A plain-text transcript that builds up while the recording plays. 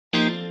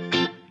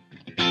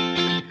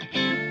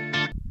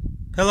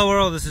Hello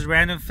world, this is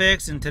Random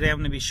Fix, and today I'm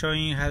going to be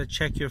showing you how to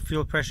check your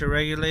fuel pressure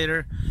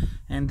regulator.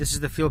 And this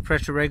is the fuel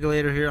pressure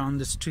regulator here on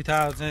this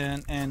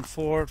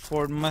 2004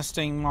 Ford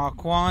Mustang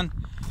Mach 1.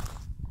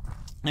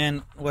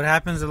 And what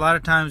happens a lot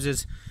of times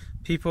is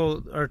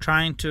people are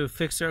trying to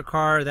fix their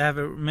car, they have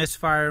a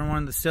misfire in one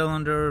of the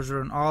cylinders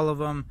or in all of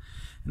them,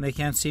 and they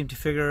can't seem to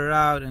figure it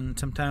out, and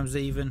sometimes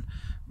they even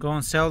go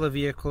and sell the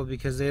vehicle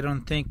because they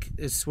don't think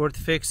it's worth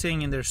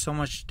fixing and there's so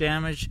much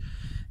damage.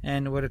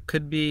 And what it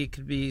could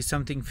be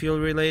something fuel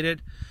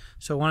related.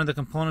 So one of the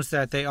components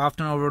that they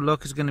often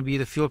overlook is going to be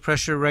the fuel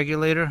pressure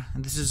regulator,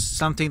 and this is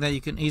something that you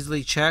can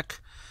easily check,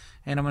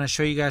 and I'm going to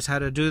show you guys how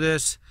to do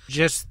this.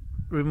 Just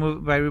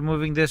by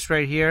removing this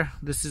right here.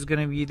 This is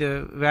going to be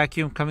the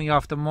vacuum coming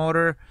off the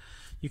motor.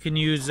 You can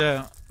use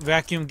a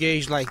vacuum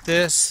gauge like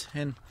this,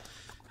 and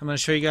I'm going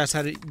to show you guys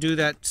how to do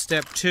that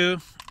step 2.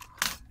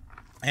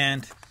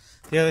 And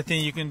the other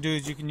thing you can do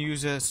is you can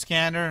use a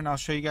scanner, and I'll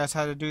show you guys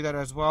how to do that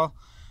as well.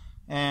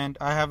 And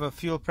I have a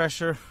fuel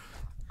pressure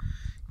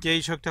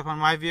gauge hooked up on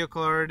my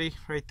vehicle already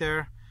right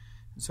there,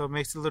 so it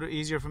makes it a little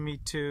easier for me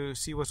to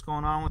see what's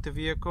going on with the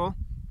vehicle.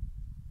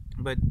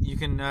 But you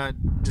can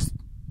just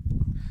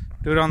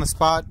do it on the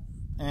spot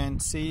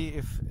and see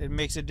if it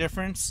makes a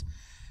difference.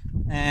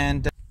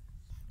 And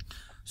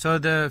so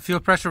the fuel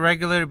pressure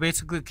regulator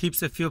basically keeps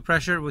the fuel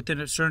pressure within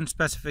a certain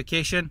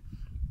specification,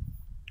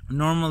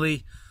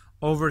 normally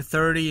over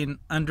 30 and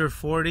under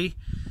 40.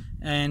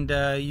 And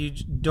you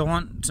don't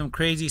want some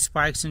crazy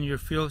spikes in your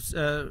fuel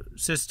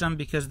system,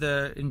 because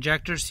the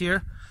injectors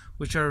here,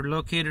 which are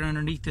located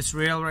underneath this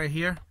rail right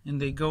here, and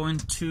they go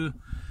into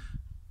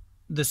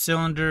the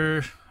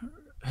cylinder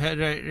head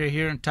right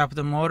here on top of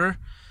the motor,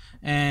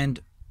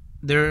 and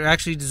they're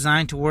actually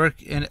designed to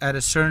work at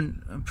a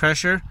certain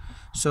pressure.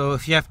 So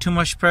if you have too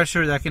much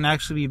pressure, that can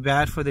actually be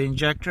bad for the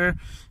injector,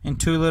 and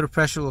too little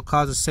pressure will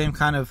cause the same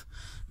kind of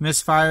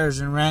misfires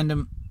and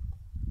random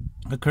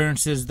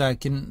occurrences that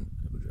can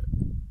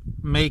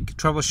make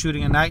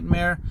troubleshooting a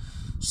nightmare.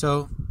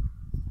 So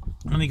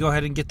let me go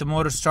ahead and get the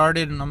motor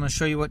started, and I'm going to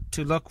show you what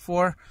to look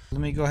for. Let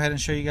me go ahead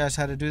and show you guys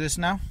how to do this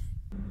now.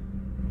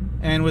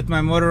 And with my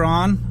motor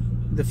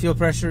on, the fuel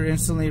pressure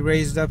instantly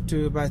raised up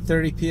to about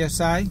 30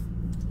 psi.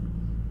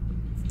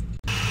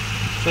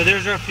 So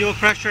there's our fuel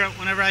pressure.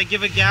 Whenever I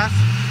give a gas,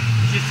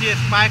 you should see a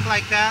spike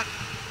like that,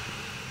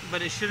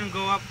 but it shouldn't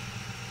go up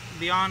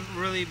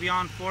really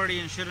beyond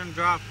 40, and shouldn't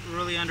drop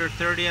really under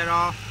 30 at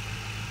all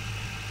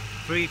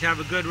for you to have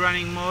a good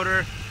running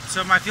motor.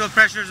 So my fuel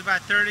pressure is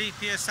about 30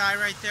 psi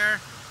right there,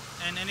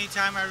 and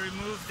anytime I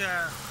remove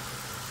the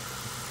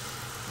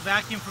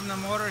vacuum from the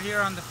motor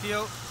here on the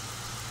fuel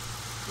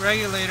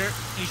regulator,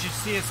 you should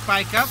see it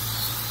spike up,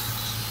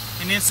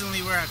 and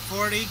instantly we're at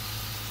 40.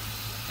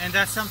 And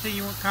that's something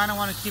you kind of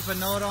want to keep a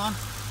note on.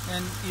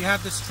 And you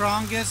have the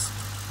strongest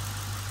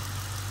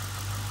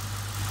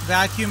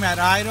vacuum at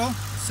idle,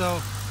 so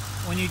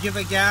when you give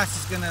a gas,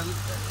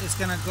 it's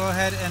gonna go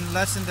ahead and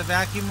lessen the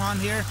vacuum on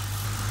here.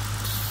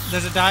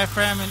 There's a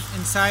diaphragm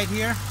inside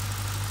here,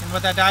 and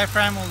what that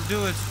diaphragm will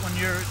do is when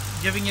you're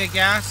giving it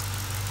gas,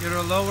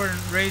 it'll lower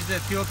and raise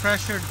the fuel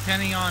pressure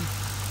depending on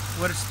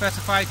what it's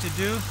specified to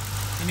do.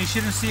 And you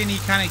shouldn't see any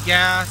kind of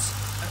gas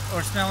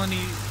or smell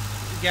any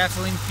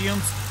gasoline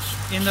fumes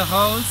in the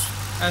hose,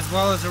 as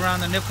well as around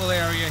the nipple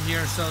area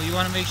here. So you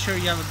want to make sure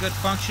you have a good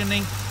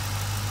functioning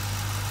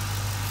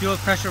fuel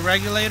pressure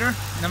regulator.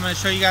 And I'm going to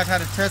show you guys how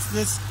to test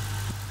this.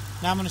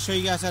 Now I'm going to show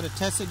you guys how to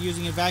test it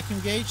using a vacuum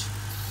gauge.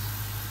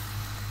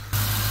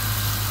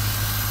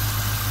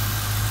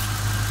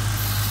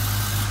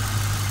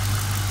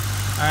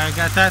 Alright,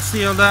 got that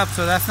sealed up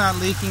so that's not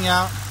leaking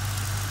out.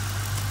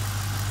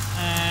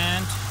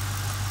 And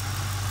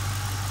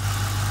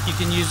you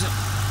can use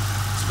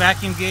this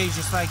vacuum gauge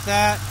just like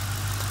that.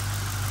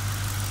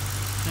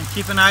 And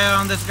keep an eye out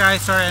on this guy.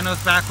 Sorry, I know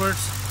it's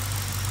backwards.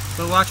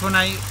 But watch when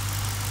I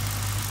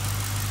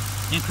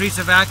increase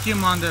the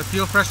vacuum on the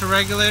fuel pressure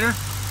regulator,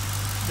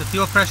 the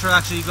fuel pressure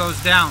actually goes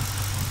down.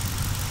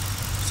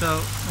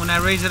 So when I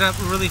raise it up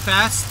really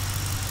fast,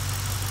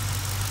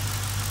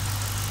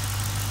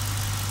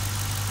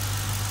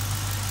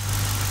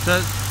 so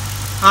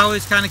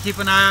always kind of keep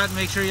an eye out and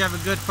make sure you have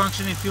a good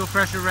functioning fuel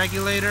pressure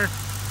regulator.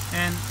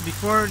 And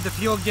before the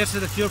fuel gets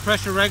to the fuel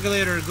pressure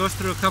regulator, it goes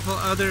through a couple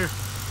other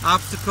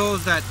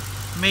obstacles that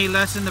may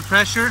lessen the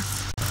pressure.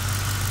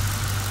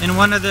 And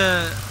one of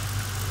the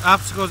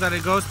obstacles that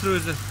it goes through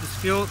is this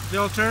fuel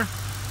filter.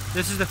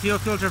 This is the fuel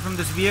filter from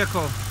this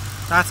vehicle.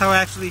 That's how I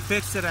actually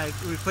fixed it. I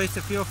replaced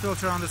the fuel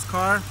filter on this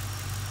car,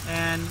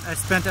 and I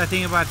spent, I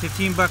think, about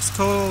 15 bucks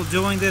total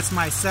doing this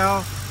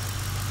myself.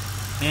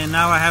 And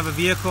now I have a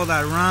vehicle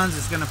that runs,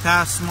 it's going to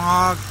pass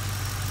smog,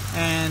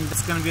 and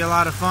it's going to be a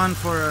lot of fun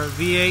for a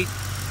V8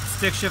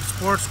 stick shift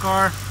sports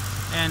car.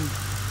 And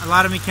a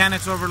lot of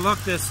mechanics overlook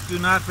this. Do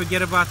not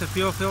forget about the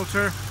fuel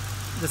filter.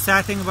 The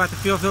sad thing about the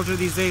fuel filter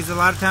these days, a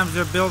lot of times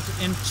they're built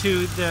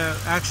into the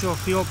actual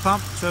fuel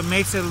pump, so it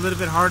makes it a little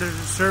bit harder to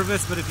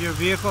service. But if your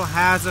vehicle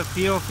has a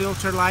fuel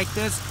filter like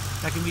this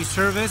that can be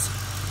serviced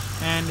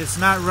and it's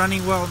not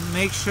running well,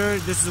 make sure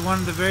this is one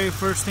of the very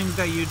first things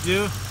that you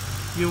do.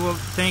 You will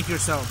thank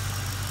yourself.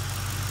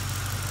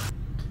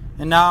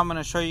 And now I'm going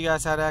to show you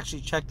guys how to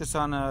actually check this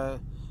on a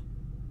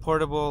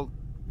portable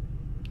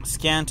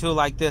scan tool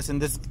like this.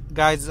 And this,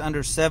 guys, is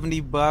under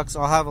 70 bucks.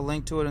 I'll have a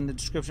link to it in the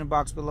description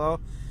box below.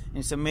 And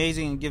it's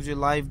amazing and gives you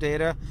live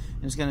data.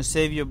 And it's going to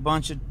save you a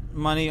bunch of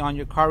money on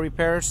your car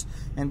repairs.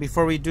 And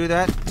before we do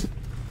that,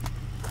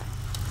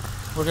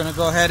 we're going to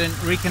go ahead and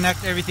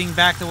reconnect everything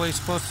back the way it's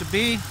supposed to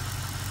be.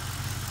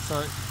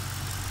 So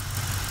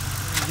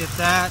get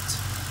that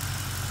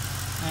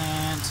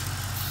and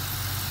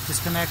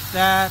disconnect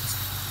that.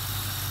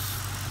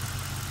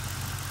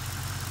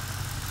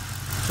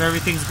 So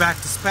everything's back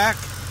to spec.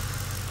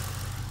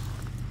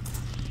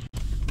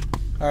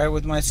 Alright,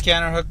 with my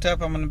scanner hooked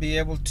up, I'm going to be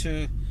able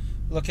to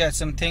look at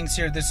some things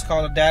here. This is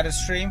called a data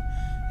stream,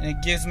 and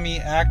it gives me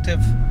active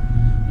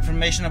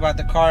information about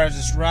the car as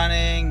it's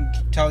running,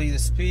 tell you the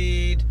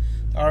speed,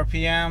 the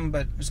RPM,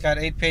 but it's got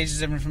 8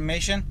 pages of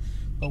information.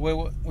 But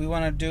what we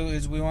want to do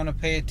is we want to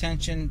pay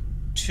attention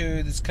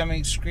to this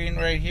coming screen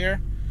right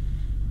here,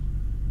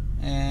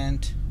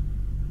 and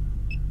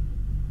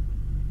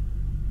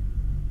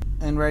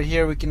right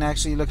here we can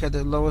actually look at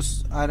the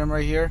lowest item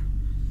right here,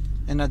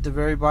 and at the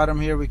very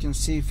bottom here we can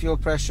see fuel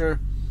pressure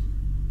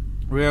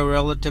rear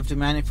relative to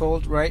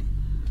manifold, right?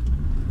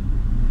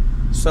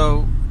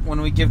 So when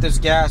we give this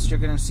gas, you're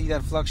going to see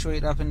that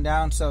fluctuate up and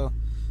down. So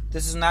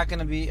this is not going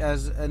to be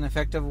as an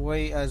effective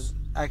way as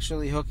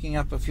actually hooking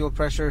up a fuel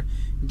pressure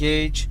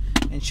gauge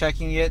and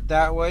checking it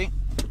that way,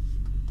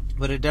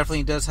 but it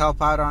definitely does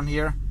help out on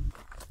here.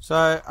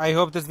 So I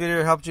hope this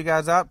video helped you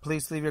guys out.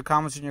 Please leave your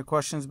comments and your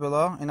questions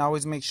below, and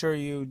always make sure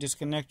you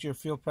disconnect your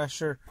fuel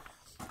pressure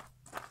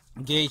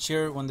gauge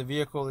here when the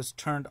vehicle is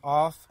turned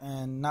off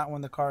and not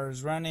when the car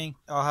is running.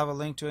 I'll have a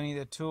link to any of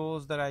the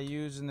tools that I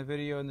use in the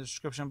video in the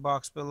description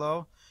box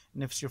below.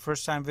 And if it's your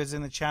first time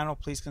visiting the channel,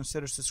 please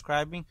consider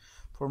subscribing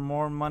for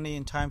more money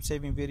and time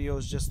saving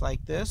videos just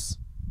like this.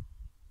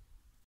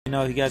 You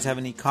know, if you guys have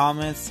any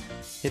comments,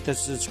 hit the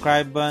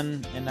subscribe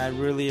button, and I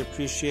really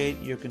appreciate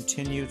your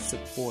continued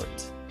support.